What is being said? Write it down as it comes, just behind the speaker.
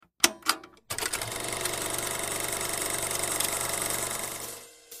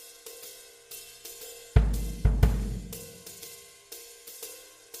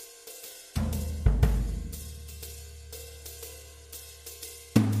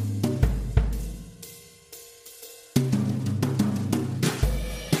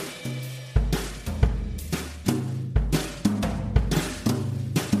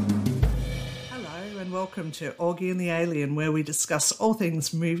welcome to Augie and the Alien, where we discuss all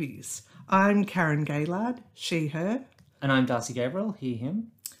things movies. I'm Karen Gaylard, she, her. And I'm Darcy Gabriel, he,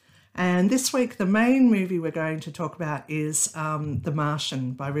 him. And this week, the main movie we're going to talk about is The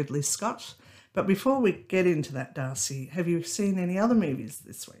Martian by Ridley Scott. But before we get into that, Darcy, have you seen any other movies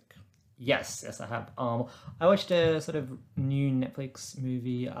this week? Yes, I have. I watched a sort of new Netflix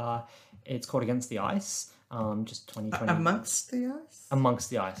movie. It's called Against the Ice. Just 2020. Amongst the Ice? Amongst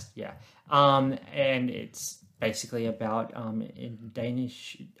the Ice, yeah. And it's basically about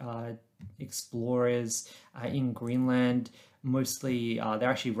Danish explorers in Greenland. Mostly, they're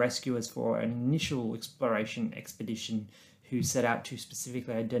actually rescuers for an initial exploration expedition who set out to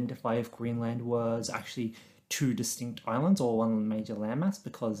specifically identify if Greenland was actually two distinct islands or one major landmass,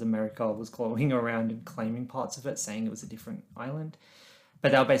 because America was going around and claiming parts of it, saying it was a different island.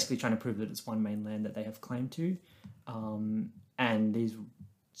 But they were basically trying to prove that it's one mainland that they have claim to. And these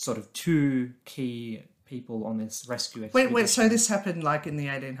sort of two key people on this rescue expedition. Wait, so this happened like in the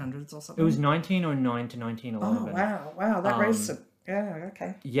 1800s or something? It was 1909 to 1911. Oh, wow, that recent. Yeah,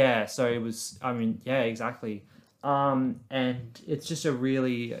 okay. Yeah, so it was, yeah, exactly. And it's just a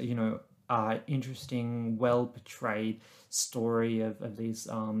really, interesting, well-portrayed story of these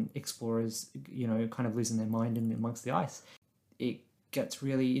explorers, kind of losing their mind amongst the ice. It gets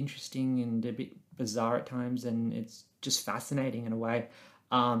really interesting and a bit bizarre at times, and it's just fascinating in a way.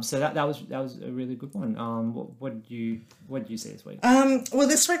 So that was a really good one. What did you see this week? Well,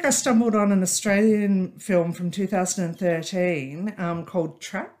 this week I stumbled on an Australian film from 2013 called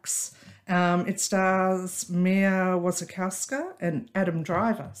Tracks. It stars Mia Wasikowska and Adam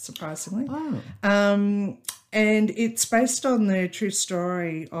Driver, surprisingly. Oh. And it's based on the true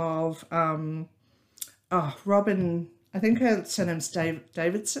story of Robin. I think her surname's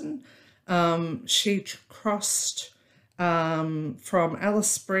Davidson. She crossed from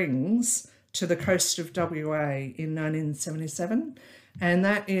Alice Springs to the coast of WA in 1977, and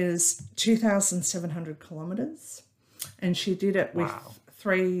that is 2,700 kilometres, and she did it with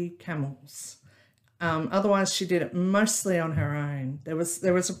 3 camels. Otherwise, she did it mostly on her own. There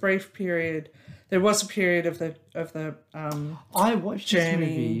was a brief period. There was a period of the I watched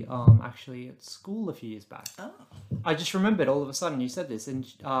journey. this movie actually at school a few years back. Oh. I just remembered all of a sudden you said this, and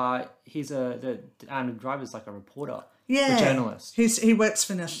he's Adam Driver's like a reporter, a journalist. He works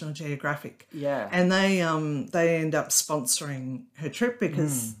for National Geographic. Yeah, and they end up sponsoring her trip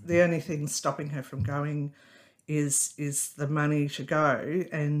because the only thing stopping her from going is the money to go,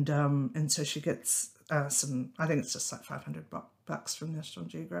 and so she gets some. I think it's just like $500 from National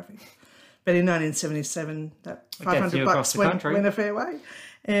Geographic. But in 1977, that $500 went a fair way,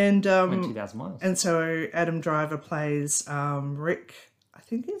 and 2,000 miles. And so Adam Driver plays Rick. I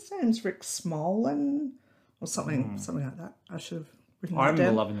think his name's Rick Smolin or something like that. I should have written that down. I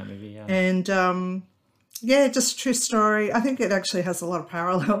remember loving that movie. Yeah, and just a true story. I think it actually has a lot of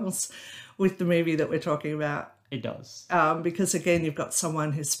parallels with the movie that we're talking about. It does. Because again, you've got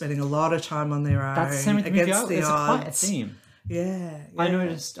someone who's spending a lot of time on their own. That's the same with the movie. Against the It's odds. quite a theme. Yeah. I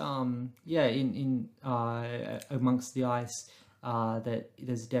noticed, in Amongst the Ice, that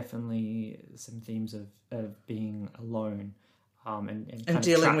there's definitely some themes of being alone, and kind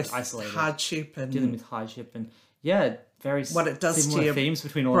dealing of with isolated, hardship and very what it does similar to your themes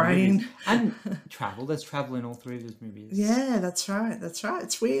between all brain. the movies and travel. There's travel in all 3 of those movies. Yeah, that's right.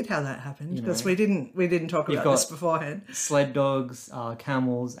 It's weird how that happened because we didn't talk about this beforehand. Sled dogs,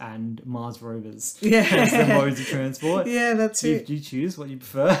 camels, and Mars rovers. Yeah, as the modes of transport. Yeah, that's it. Do you choose what you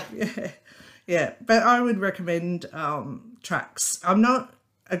prefer? Yeah. But I would recommend Tracks. I'm not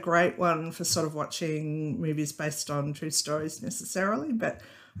a great one for sort of watching movies based on true stories necessarily, but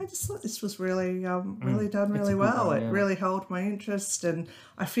I just thought this was really done really well. One, yeah. It really held my interest, and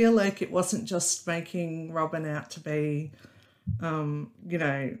I feel like it wasn't just making Robin out to be,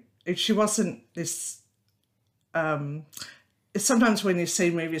 she wasn't this. Sometimes when you see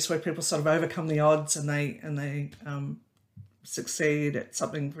movies where people sort of overcome the odds and they succeed at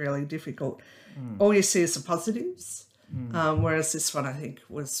something really difficult, all you see is the positives. Whereas this one, I think,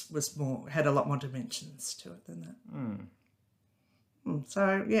 had a lot more dimensions to it than that.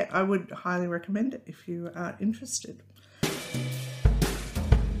 So, yeah, I would highly recommend it if you are interested. So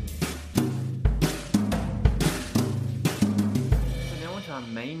now on to our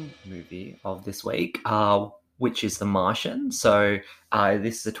main movie of this week, which is The Martian. So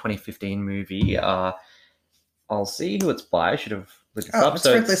this is a 2015 movie. I'll see who it's by. I should have looked this up. It's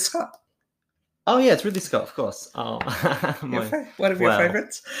Ridley Scott. Oh, yeah, it's Ridley Scott, of course. One of your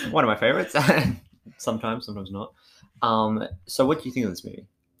favourites? One of my favourites. Sometimes not. So what do you think of this movie?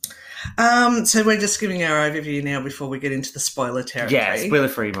 So we're just giving our overview now before we get into the spoiler territory. Yeah,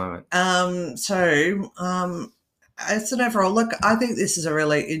 spoiler-free moment. As an overall look, I think this is a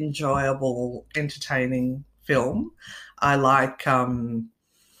really enjoyable, entertaining film. I like that,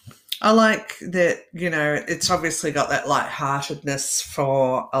 it's obviously got that lightheartedness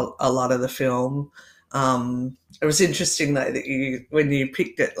for a lot of the film. It was interesting though that when you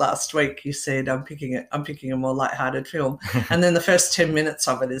picked it last week, you said I'm picking a more lighthearted film, and then the first 10 minutes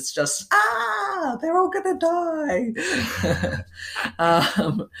of it is just they're all gonna die.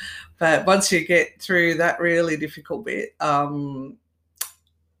 But once you get through that really difficult bit,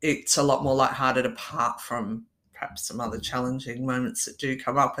 it's a lot more lighthearted apart from perhaps some other challenging moments that do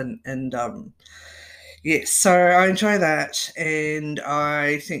come up, and yes, so I enjoy that, and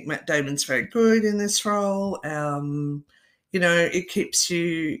I think Matt Damon's very good in this role. It keeps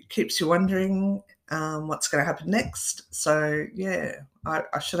you wondering what's going to happen next. So yeah,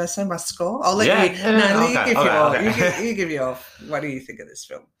 should I say my score? I'll let you. You give your. What do you think of this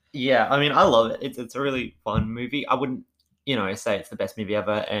film? Yeah, I mean, I love it. It's a really fun movie. I wouldn't, say it's the best movie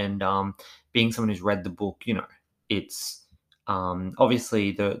ever. And being someone who's read the book, it's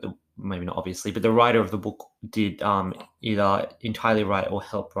obviously the maybe not obviously, but the writer of the book did either entirely write or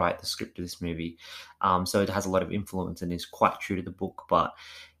help write the script of this movie. So it has a lot of influence and is quite true to the book, but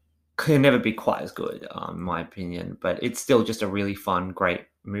could never be quite as good, in my opinion. But it's still just a really fun, great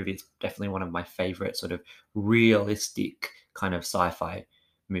movie. It's definitely one of my favorite sort of realistic kind of sci-fi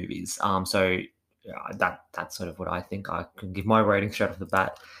movies. So that's sort of what I think. I can give my rating straight off the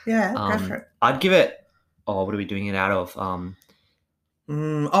bat. Yeah, go for it. I'd give it. Oh, what are we doing it out of?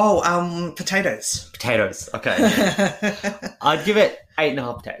 Potatoes. Potatoes. Okay. I'd give it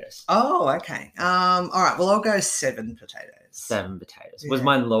 8.5 potatoes. Oh, okay. All right. Well, I'll go 7 potatoes. 7 potatoes. Yeah. Was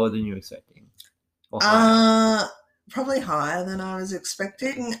mine lower than you were expecting? Or higher? Probably higher than I was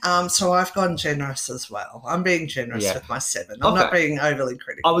expecting. So I've gone generous as well. I'm being generous with my 7. I'm not being overly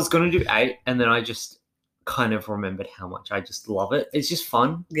critical. I was going to do 8, and then I just kind of remembered how much I just love it. It's just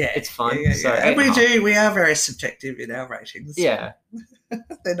fun. Yeah. It's fun. Yeah. So and we are very subjective in our ratings. Yeah.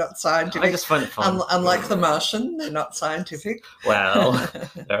 They're not scientific. I just find it fun. Unlike The Martian, they're not scientific. Well,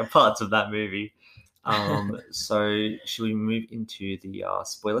 there are parts of that movie. So should we move into the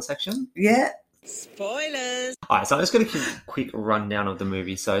spoiler section? Yeah. Spoilers. All right, so I'm just going to give a quick rundown of the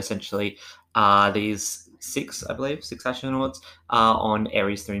movie. So essentially, these 6 astronauts are on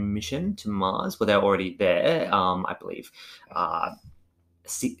Ares 3 mission to Mars, where they're already there, I believe,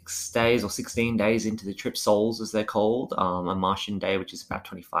 6 days or 16 days into the trip, Sols as they're called, a Martian day, which is about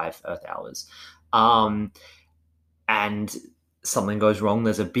 25 Earth hours. And something goes wrong.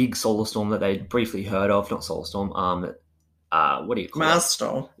 There's a big solar storm that they briefly heard of, not solar storm, what do you call Mars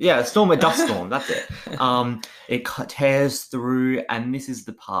storm. Yeah, a dust storm, that's it. It tears through, and this is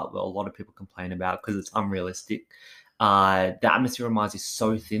the part where a lot of people complain about because it's unrealistic. The atmosphere on Mars is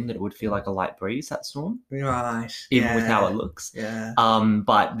so thin that it would feel like a light breeze, that storm. Right. Even with how it looks. Yeah.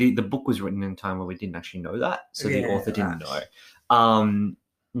 But the book was written in a time where we didn't actually know that, so the author didn't know.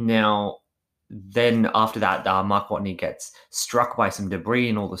 Now, then after that, Mark Watney gets struck by some debris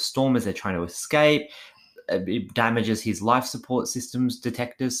in all the storm as they're trying to escape. It damages his life support systems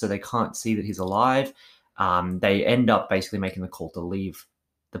detectors, so they can't see that he's alive. They end up basically making the call to leave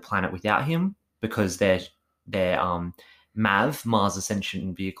the planet without him because their MAV, Mars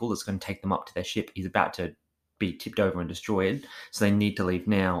Ascension vehicle, that's going to take them up to their ship, is about to be tipped over and destroyed. So they need to leave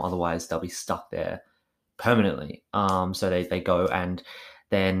now, otherwise they'll be stuck there permanently. So they go, and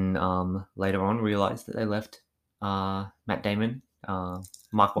then later on realize that they left Matt Damon,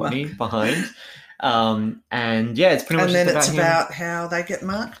 Mark Watney behind. And yeah, it's pretty much. And then it's about how they get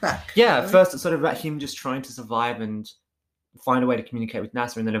Mark back. Yeah, really? First it's sort of about him just trying to survive and find a way to communicate with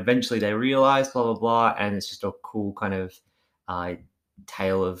NASA, and then eventually they realize blah blah blah, and it's just a cool kind of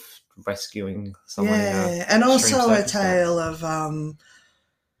tale of rescuing someone. Yeah, and also a tale of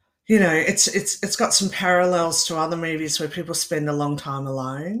it's got some parallels to other movies where people spend a long time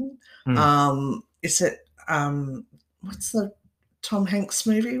alone. Is it what's the Tom Hanks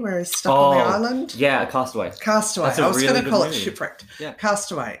movie where he's stuck on the island? Yeah, Castaway. Castaway. I was going to call it Shipwrecked. Yeah.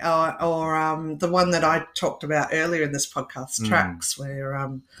 Castaway. Or the one that I talked about earlier in this podcast, Tracks, where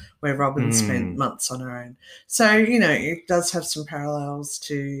Robin spent months on her own. So, it does have some parallels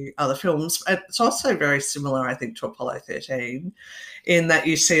to other films. It's also very similar, I think, to Apollo 13 in that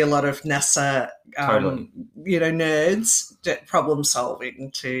you see a lot of NASA, nerds problem solving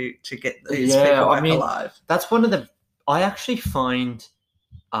to get these people back alive. That's one of the... I actually find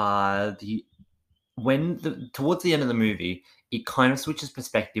towards the end of the movie, it kind of switches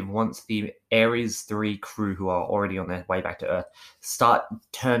perspective once the Ares 3 crew, who are already on their way back to Earth,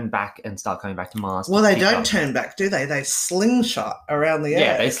 turn back and start coming back to Mars. Well, they don't turn back, do they? They slingshot around the Earth.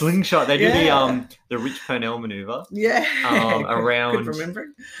 Yeah, they slingshot. They do the Rich Purnell maneuver. Yeah, around good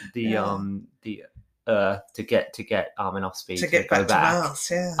remembering. The Earth to get enough speed to get go back. to Mars.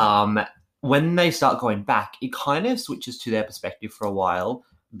 Yeah. When they start going back, it kind of switches to their perspective for a while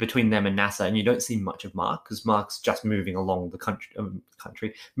between them and NASA, and you don't see much of Mark because Mark's just moving along the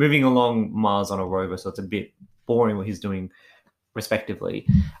country, moving along Mars on a rover, so it's a bit boring what he's doing, respectively.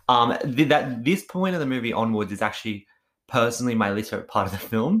 This point of the movie onwards is actually personally my least favorite part of the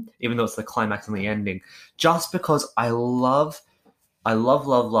film, even though it's the climax and the ending, just because I love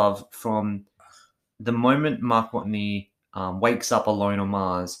from the moment Mark Watney wakes up alone on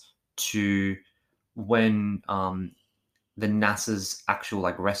Mars to when the NASA's actual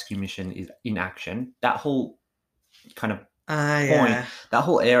like rescue mission is in action. That whole kind of point, that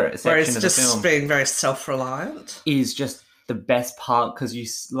whole area section where it's of just the film being very self-reliant is just the best part, because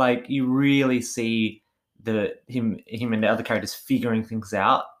you really see him and the other characters figuring things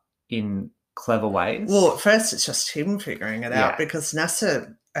out in clever ways. Well, at first it's just him figuring it out because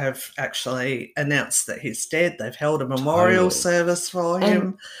NASA have actually announced that he's dead. They've held a memorial service for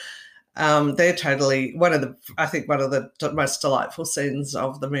him. They're totally one of the most delightful scenes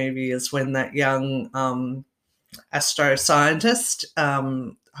of the movie is when that young astroscientist.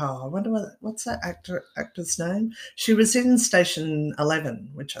 I wonder what's that actor's name? She was in Station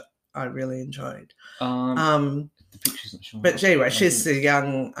 11, which I really enjoyed. The picture's not sure. But anyway, she's the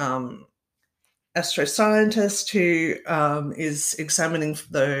young astroscientist who is examining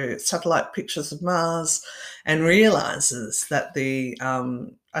the satellite pictures of Mars and realizes that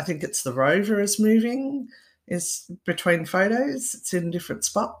I think it's the rover is moving, is between photos. It's in different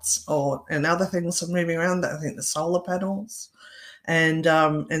spots, and other things are moving around. I think the solar panels, and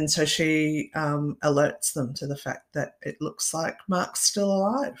so she alerts them to the fact that it looks like Mark's still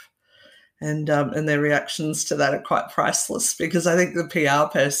alive. And their reactions to that are quite priceless, because I think the PR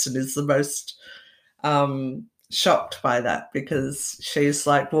person is the most shocked by that, because she's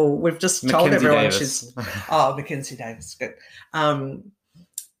like, well, we've just told everyone she's Mackenzie Davis, good.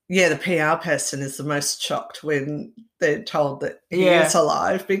 The PR person is the most shocked when they're told that he is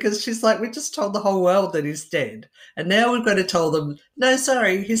alive, because she's like, we just told the whole world that he's dead, and now we've got to tell them, no,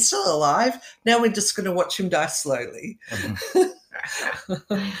 sorry, he's still alive. Now we're just going to watch him die slowly.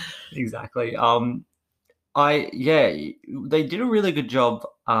 Exactly. They did a really good job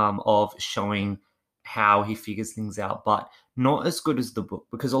of showing how he figures things out, but not as good as the book,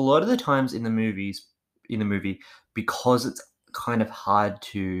 because a lot of the times in the movie, because it's kind of hard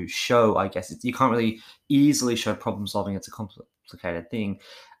to show, I guess you can't really easily show problem solving. It's a complicated thing.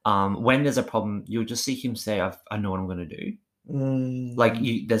 When there's a problem, you'll just see him say, I know what I'm going to do.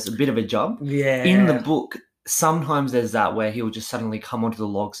 There's a bit of a jump. In the book, sometimes there's that where he'll just suddenly come onto the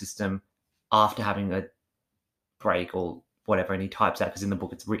log system after having a break or whatever, and he types out, because in the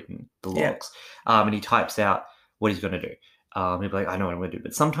book it's written, the logs, and he types out what he's going to do. He'll be like, I know what I'm going to do.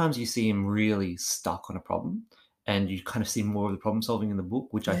 But sometimes you see him really stuck on a problem, and you kind of see more of the problem solving in the book,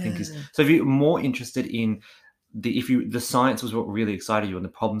 which I think is... So if you're more interested in the science was what really excited you, and the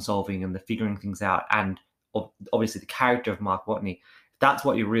problem solving and the figuring things out, and obviously the character of Mark Watney, that's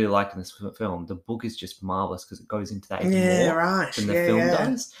what you really like in this film. The book is just marvelous because it goes into that even more than the film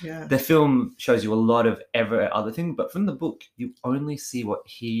does. Yeah. The film shows you a lot of every other thing, but from the book, you only see what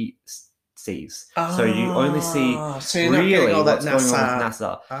he sees. So you only see really what's going on with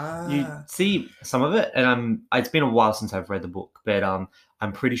NASA. You see some of it, and it's been a while since I've read the book, but I'm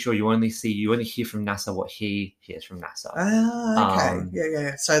pretty sure you only hear from NASA what he hears from NASA.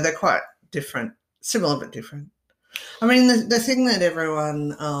 Okay. So they're quite different, similar but different. I mean, the thing that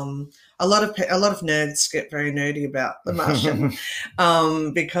everyone, a lot of nerds get very nerdy about The Martian,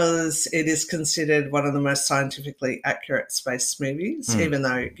 because it is considered one of the most scientifically accurate space movies, even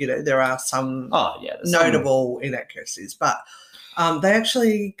though there are some notable inaccuracies. But they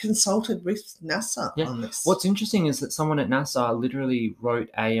actually consulted with NASA on this. What's interesting is that someone at NASA literally wrote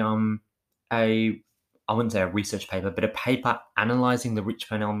I wouldn't say a research paper, but a paper analysing the Rich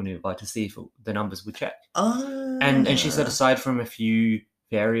Purnell maneuver to see if the numbers would check. And she said, aside from a few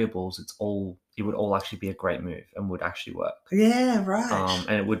variables, it would all actually be a great move and would actually work. Yeah, right.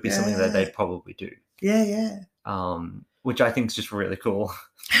 And it would be something that they'd probably do. Yeah. Which I think is just really cool.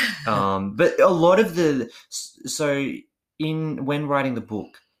 But a lot of when writing the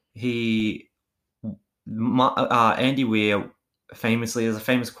book, Andy Weir famously, there's a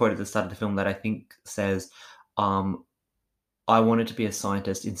famous quote at the start of the film that I think says, I wanted to be a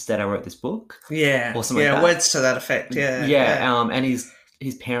scientist. Instead, I wrote this book Yeah, or something like yeah, that. words to that effect. Yeah. And his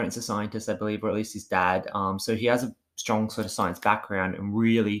parents are scientists, I believe, or at least his dad. So he has a strong sort of science background, and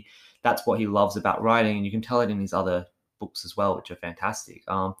really, that's what he loves about writing. And you can tell it in his other books as well, which are fantastic.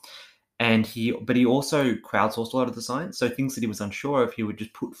 But he also crowdsourced a lot of the science. So things that he was unsure of, he would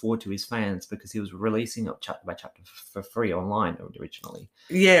just put forward to his fans because he was releasing it chapter by chapter for free online originally.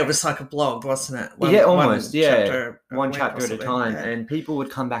 Yeah, it was like a blog, wasn't it? Almost. One week chapter or at a something, time, yeah. and people would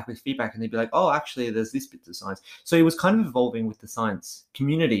come back with feedback, and they'd be like, "Oh, actually, there's this bit of science." So he was kind of evolving with the science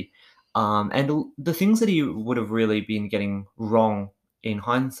community, and the things that he would have really been getting wrong in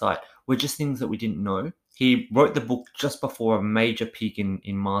hindsight were just things that we didn't know. He wrote the book just before a major peak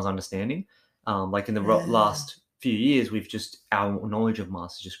in Mars understanding. Like in the last few years, our knowledge of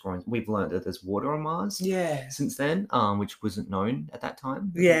Mars has just grown. We've learned that there's water on Mars since then, which wasn't known at that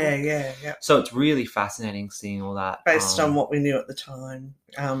time. Yeah. So it's really fascinating seeing all that. Based on what we knew at the time,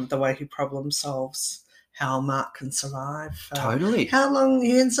 the way he problem solves, how Mark can survive. Totally. How long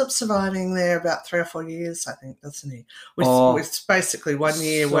he ends up surviving there? About 3 or 4 years, I think, doesn't he? With basically 1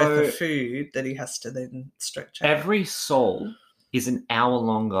 year worth of food that he has to then stretch out. Every soul is an hour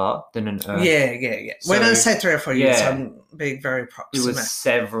longer than an Earth. Yeah. So, when I say 3 or 4 years, I'm being very approximate. It was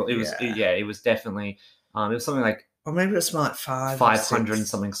several. It was it was definitely. It was something like, or maybe it was like 500 and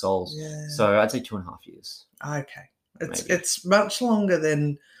something souls. Yeah. So I'd say 2.5 years. Okay, it's much longer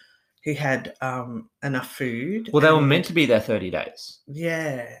than he had enough food. Well, they were meant to be there 30 days.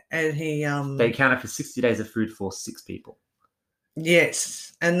 Yeah, and he they counted for 60 days of food for 6 people.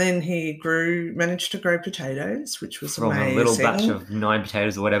 Yes, and then he managed to grow potatoes, which was from amazing. A little batch of 9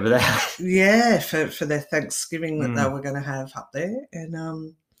 potatoes or whatever they had. Yeah, for their Thanksgiving that they were going to have up there,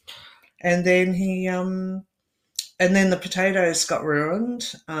 and then he and then the potatoes got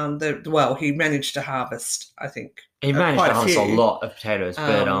ruined. He managed to harvest, I think. He managed to harvest a lot of potatoes,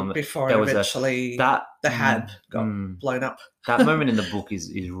 but before there eventually the hab got blown up. That moment in the book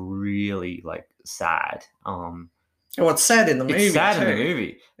is really like sad. Well, it's sad in the movie. It's sad too. in the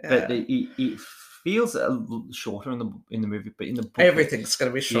movie, but it feels shorter in the movie. But in the book, everything's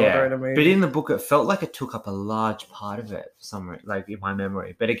going to be shorter in a movie. But in the book, it felt like it took up a large part of it for some reason, like in my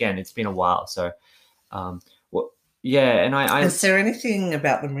memory. But again, it's been a while, so and I. Is there anything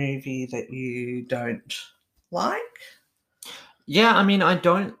about the movie that you don't like? Yeah, I mean, I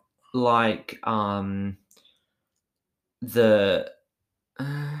don't like the.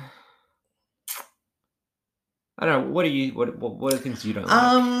 I don't know. What are the things you don't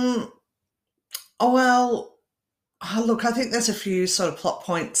like? Well, look, I think there's a few sort of plot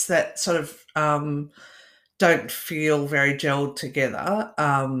points that sort of don't feel very gelled together.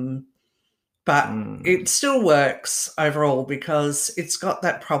 But it still works overall because it's got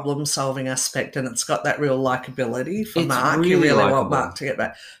that problem-solving aspect and it's got that real likability for Mark. Really you really likable. want Mark to get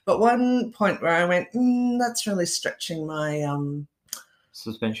back. But one point where I went, that's really stretching my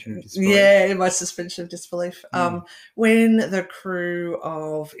suspension of disbelief. Yeah, my suspension of disbelief. When the crew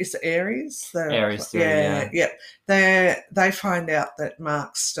of is it Aries? Aries, they find out that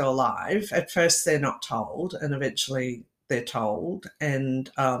Mark's still alive. At first, they're not told, and eventually they're told,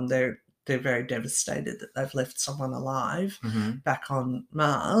 and they're very devastated that they've left someone alive back on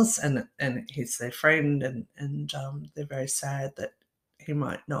Mars, and he's their friend, and they're very sad that he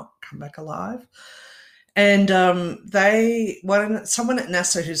might not come back alive. And someone at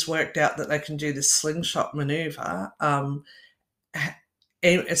NASA who's worked out that they can do this slingshot maneuver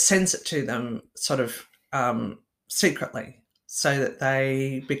sends it to them sort of secretly, so that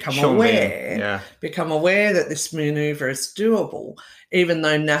they become aware that this maneuver is doable, even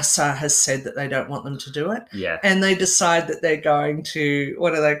though NASA has said that they don't want them to do it. Yeah. And they decide that they're going to,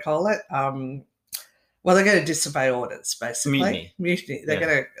 what do they call it? They're going to disobey orders, basically. Mutiny.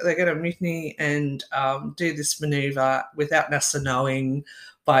 They're going to mutiny and do this maneuver without NASA knowing,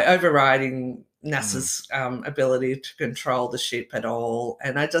 by overriding NASA's ability to control the ship at all.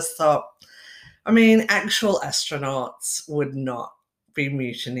 And I just thought, I mean, actual astronauts would not be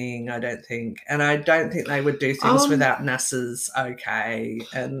mutinying, I don't think. And I don't think they would do things without NASA's okay.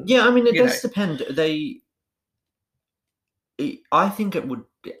 And yeah, I mean, it does depend. I think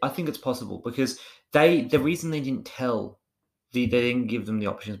it's possible because the reason they didn't they didn't give them the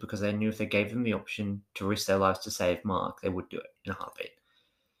options because they knew if they gave them the option to risk their lives to save Mark, they would do it in a heartbeat.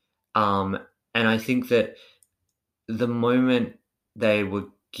 And I think that the moment they were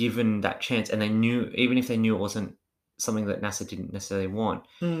given that chance, and they knew, even if they knew it wasn't something that NASA didn't necessarily want,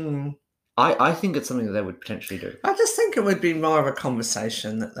 I think it's something that they would potentially do. I just think it would be more of a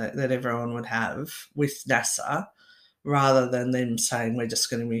conversation that everyone would have with NASA, rather than them saying we're just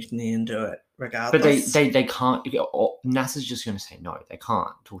going to mutiny and do it But regardless. they can't. NASA's just going to say no. They can't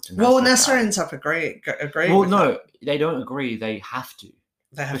talk to NASA. Well, NASA ends up agreeing. Well, no, they don't agree. They have to.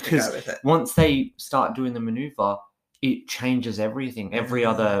 They have to go with it. Once they start doing the maneuver, it changes everything. Every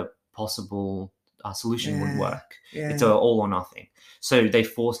other possible solution would work. Yeah. It's all or nothing. So they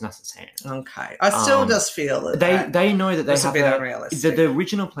force NASA's hand. Okay. I still just feel that they know that they have a bit unrealistic. The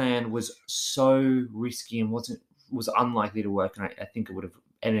original plan was so risky and was unlikely to work, and I think it would have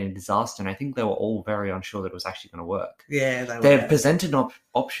ended in disaster. And I think they were all very unsure that it was actually going to work. Yeah, they've presented an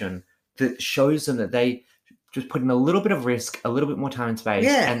option that shows them that they just put in a little bit of risk, a little bit more time and space,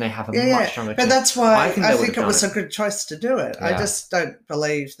 and they have a much stronger chance. But that's why I think it was a good choice to do it. Yeah. I just don't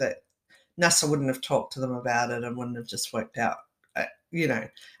believe that NASA wouldn't have talked to them about it and wouldn't have just worked out,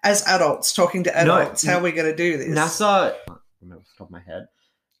 as adults, talking to adults, how are we going to do this? NASA, I remember off the top of my head,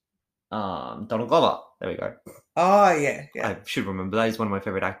 Donald Glover. There we go. Oh, yeah. I should remember that. He's one of my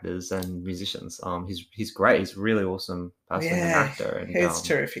favorite actors and musicians. He's great. He's a really awesome person and actor. And, he's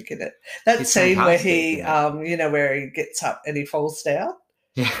terrific in it. That scene where he, where he gets up and he falls down.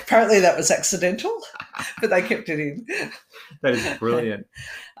 Yeah. Apparently that was accidental, but they kept it in. That is brilliant.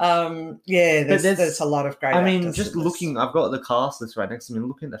 There's a lot of great actors. Just looking, I've got the cast list right next to me, and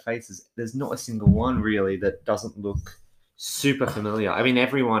looking at the faces, there's not a single one really that doesn't look super familiar. I mean,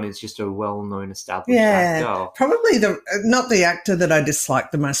 everyone is just a well-known established actor. Probably not the actor that I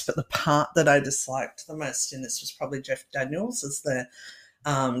disliked the most, but the part that I disliked the most in this was probably Jeff Daniels as the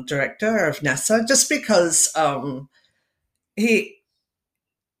director of NASA, just because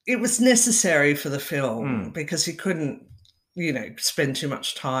it was necessary for the film because he couldn't, spend too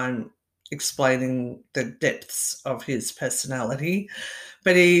much time explaining the depths of his personality.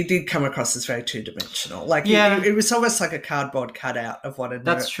 But he did come across as very two-dimensional. It was almost like a cardboard cutout of what a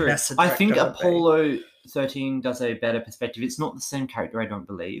That's true. NASA I think Apollo 13 does a better perspective. It's not the same character, I don't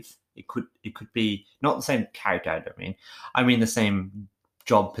believe. It could be not the same character, I mean the same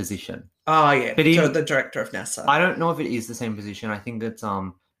job position. Oh, yeah, but the director of NASA. I don't know if it is the same position. I think it's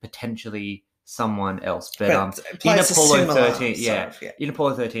potentially someone else. But in Apollo 13, in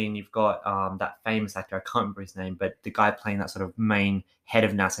Apollo 13, you've got that famous actor, I can't remember his name, but the guy playing that sort of main head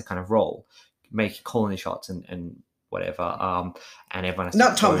of NASA kind of role, calling the shots and whatever. And everyone has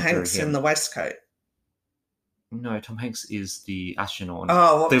not Tom Hanks in the waistcoat. No, Tom Hanks is the astronaut.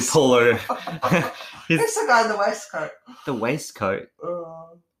 Oh, the Apollo. Who's the guy in the waistcoat? The waistcoat.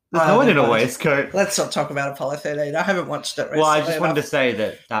 There's no one in a waistcoat. Let's not talk about Apollo 13. I haven't watched it recently. Well, I just wanted to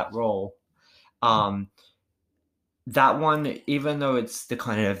say that role, that one, even though it's the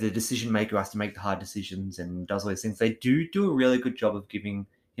kind of the decision maker who has to make the hard decisions and does all these things, they do a really good job of giving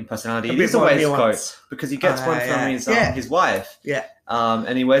him personality. It is a waistcoat because he gets one from his wife. Yeah.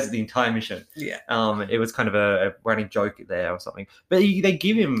 And he wears it the entire mission. Yeah. It was kind of a running joke there or something. But they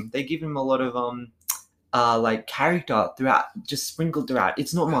give him a lot of character throughout, just sprinkled throughout.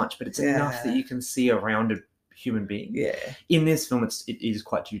 It's not much, but it's enough that you can see a rounded human being. Yeah. In this film, it is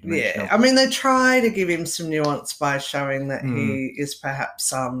quite two-dimensional. Yeah. I mean, they try to give him some nuance by showing that he is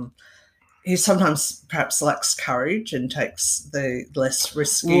perhaps he sometimes perhaps lacks courage and takes the less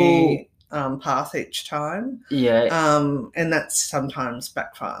risky path each time. Yeah. And that sometimes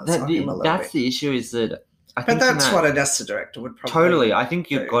backfires on him a little bit. That's the issue, is that but that's what a NASA director would probably totally. I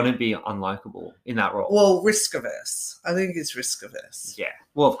think you're going to be unlikable in that role. Well, risk averse. I think he's risk averse. Yeah.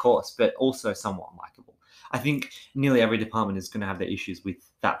 Well, of course, but also somewhat unlikable. I think nearly every department is going to have their issues with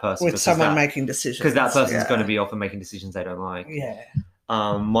that person. With someone making decisions. Because that person's going to be often making decisions they don't like. Yeah.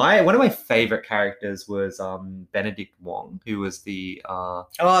 One of my favorite characters was Benedict Wong, who was the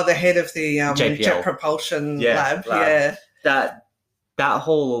the head of the Jet Propulsion lab. Yeah. That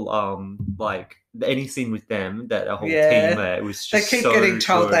whole any scene with them, that whole team there, it was just they keep getting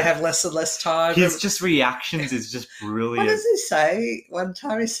told they have less and less time. His just reactions is just brilliant. What does he say? One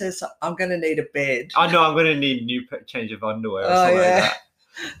time he says, "I'm going to need a bed." I know, I'm going to need a new change of underwear or something like that.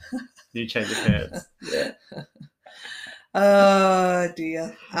 New change of pants. Yeah. Oh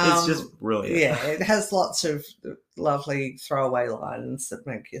dear. It's just brilliant. Yeah, it has lots of lovely throwaway lines that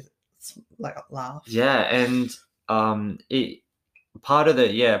make you laugh. Yeah, and part of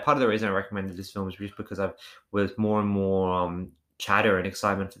the reason I recommended this film is just because I've with more and more chatter and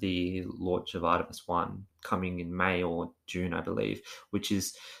excitement for the launch of Artemis 1 coming in May or June, I believe, which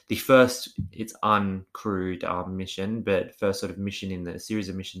is the first, it's uncrewed mission, but first sort of mission in the series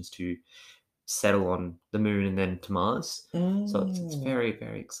of missions to settle on the moon and then to Mars. So it's very,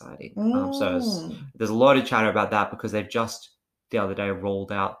 very exciting. So there's a lot of chatter about that because they've just the other day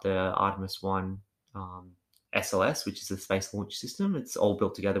rolled out the Artemis 1 SLS, which is the Space Launch System. It's all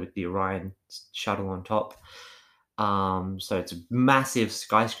built together with the Orion shuttle on top. So it's a massive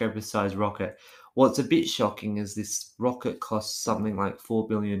skyscraper-sized rocket. What's a bit shocking is this rocket costs something like $4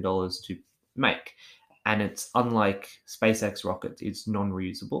 billion to make. And it's unlike SpaceX rockets, it's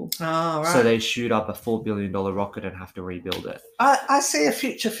non-reusable. Oh, right. So they shoot up a $4 billion rocket and have to rebuild it. I see a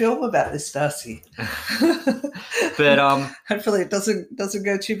future film about this, Darcy. But hopefully it doesn't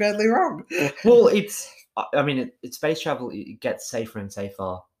go too badly wrong. well, it's space travel. It gets safer and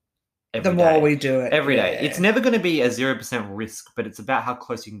safer The more we do it. every day. It's never going to be a 0% risk, but it's about how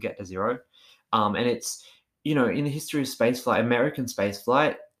close you can get to zero. And it's, in the history of spaceflight, American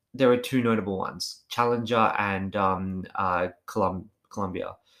spaceflight, there are two notable ones: Challenger and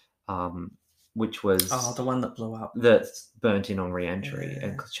Columbia, which was the one that blew up, that's burnt in on re-entry,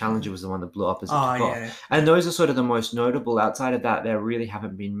 and Challenger was the one that blew up as it took off. Yeah. And those are sort of the most notable. Outside of that, there really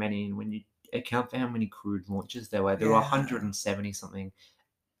haven't been many. And when you account for how many crewed launches there were 170 something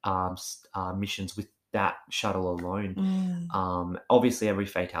missions with that shuttle alone. Obviously, every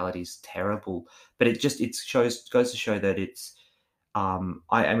fatality is terrible, but it goes to show that it's.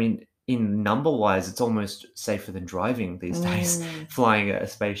 I mean, in number wise, it's almost safer than driving these days. Flying a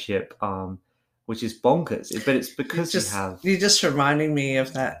spaceship, which is bonkers. But it's because you're just reminding me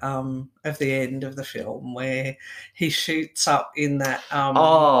of that of the end of the film where he shoots up in that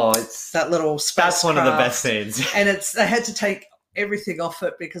it's that little spacecraft. That's one of the best scenes. And they had to take everything off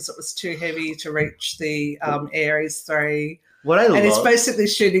it because it was too heavy to reach the Ares 3. It's basically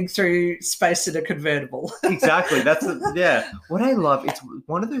shooting through space in a convertible. Exactly. What I love, it's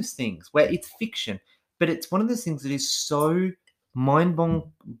one of those things where it's fiction, but it's one of those things that is so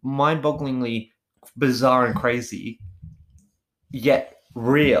mind-bogglingly bizarre and crazy, yet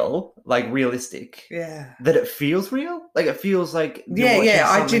real, like realistic. Yeah. That it feels real. Like it feels like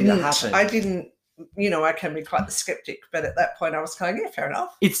I didn't. I can be quite the skeptic, but at that point I was kind of, fair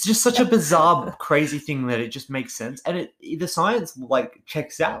enough. It's just such a bizarre, crazy thing that it just makes sense. And the science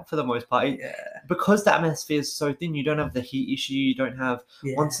checks out for the most part. Because the atmosphere is so thin, you don't have the heat issue, you don't have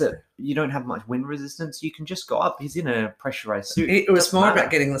you don't have much wind resistance, you can just go up. He's in a pressurized suit. It was more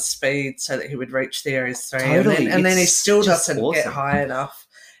about getting the speed so that he would reach the Ares 3. Totally. And then he still doesn't get high enough.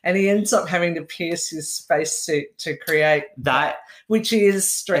 And he ends up having to pierce his spacesuit to create that, which is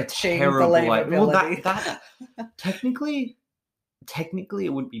stretching believability. That technically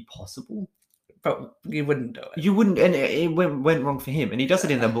it would be possible, but you wouldn't do it. You wouldn't, and it went wrong for him. And he does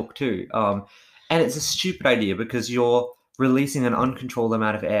it in the book too. And it's a stupid idea because you're releasing an uncontrolled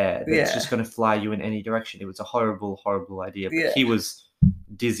amount of air that's just going to fly you in any direction. It was a horrible, horrible idea. But he was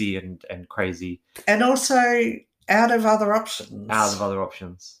dizzy and crazy, and also out of other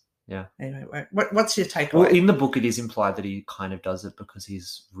options. Yeah. Anyway, what's your takeaway? Well, in the book, it is implied that he kind of does it because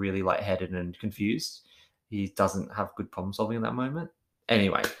he's really lightheaded and confused. He doesn't have good problem solving in that moment.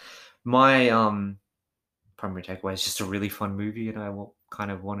 Anyway, my primary takeaway is just a really fun movie, and I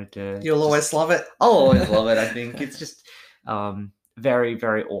kind of wanted to. You'll always love it. I'll always love it. I think it's just very,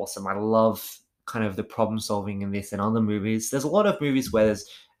 very awesome. I love kind of the problem solving in this and other movies. There's a lot of movies where there's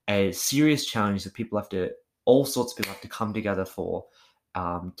a serious challenge that all sorts of people have to come together for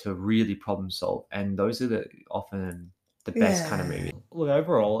to really problem solve, and those are often the best kind of movies. Look,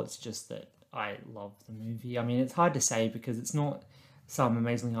 overall, it's just that I love the movie. I mean, it's hard to say because it's not some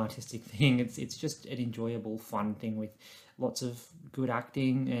amazingly artistic thing. It's just an enjoyable, fun thing with lots of good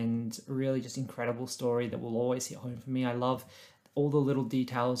acting and really just incredible story that will always hit home for me. I love all the little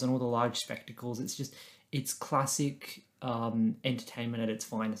details and all the large spectacles. It's classic entertainment at its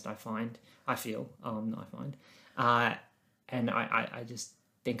finest. I find. And I just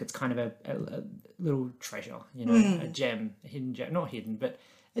think it's kind of a little treasure, a gem, a hidden gem, not hidden, but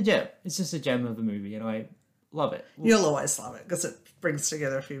a gem. It's just a gem of a movie, and I love it. You'll always love it because it brings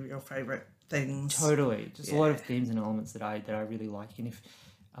together a few of your favourite things. Totally, just a lot of themes and elements that I really like. And if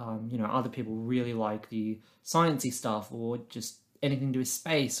other people really like the sciencey stuff or just anything to do with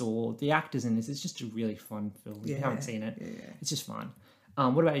space or the actors in this, it's just a really fun film. If you haven't seen it, it's just fun.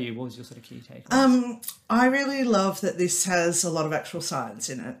 What about you? What was your sort of key take? I really love that this has a lot of actual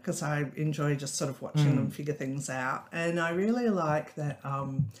science in it because I enjoy just sort of watching them figure things out. And I really like that,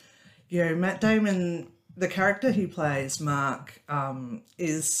 Matt Damon, the character he plays, Mark,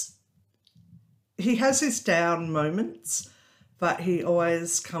 he has his down moments, but he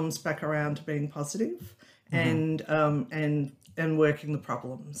always comes back around to being positive and working the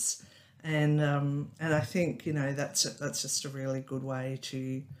problems. And I think that's just a really good way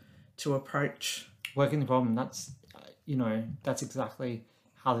to approach working the problem. That's exactly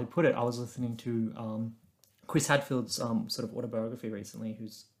how they put it. I was listening to Chris Hadfield's sort of autobiography recently,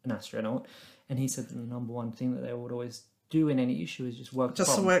 who's an astronaut, and he said that the number one thing that they would always do in any issue is just work.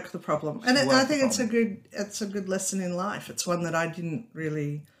 Just to work the problem, and I think it's a good lesson in life. It's one that I didn't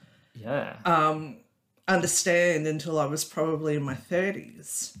really understand until I was probably in my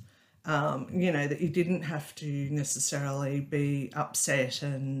 30s. You know, that you didn't have to necessarily be upset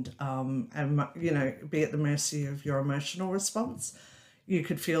and you know, be at the mercy of your emotional response. You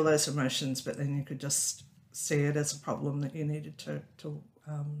could feel those emotions, but then you could just see it as a problem that you needed to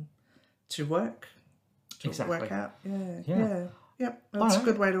work out. Yep. That's a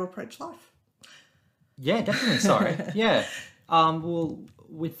good way to approach life. Yeah, definitely. Sorry. Yeah. Well,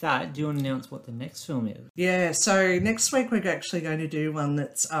 with that, do you want to announce what the next film is? Yeah, so next week we're actually going to do one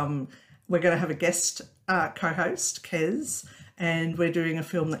that's, we're going to have a guest co-host, Kez, and we're doing a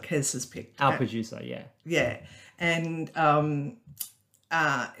film that Kez has picked. Our producer, yeah. Yeah, and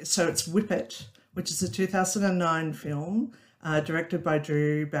so it's Whip It, which is a 2009 film directed by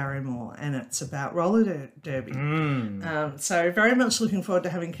Drew Barrymore, and it's about roller derby. So very much looking forward to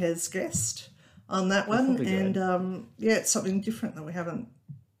having Kez guest on that one, and yeah, it's something different that we haven't.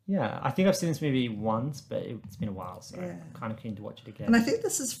 Yeah, I think I've seen this movie once, but it's been a while, so I'm kind of keen to watch it again. And I think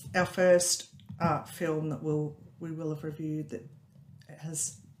this is our first film that we will have reviewed that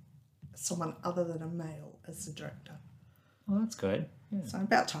has someone other than a male as the director. Oh, that's good. Yeah. So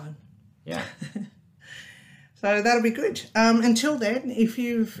about time. Yeah. So that'll be good. Until then, if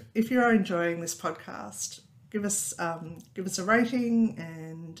you're enjoying this podcast, give us a rating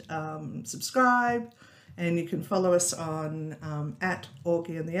and subscribe. And you can follow us on at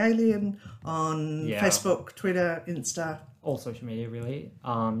Augie and the Alien on Facebook, Twitter, Insta. All social media, really.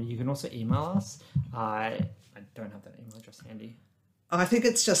 You can also email us. I don't have that email address handy. I think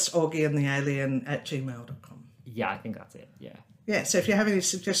it's just augieandthealien@gmail.com. Yeah, I think that's it. Yeah. Yeah, so if you have any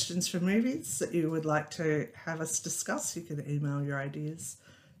suggestions for movies that you would like to have us discuss, you can email your ideas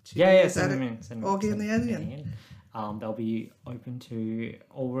to send them in. Augie and the Alien. They'll be open to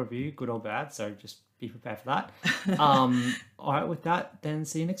all review, good or bad, so just be prepared for that. All right, with that, then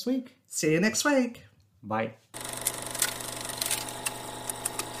see you next week. See you next week. Bye.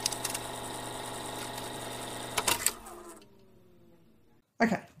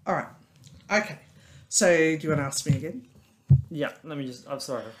 Okay, all right. Okay, so do you want to ask me again? Yeah, let me just... I'm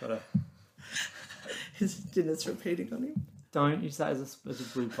sorry, I've got to... His dinner's repeating on him. Don't use that as a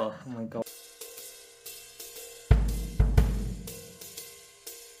blooper. Oh my God.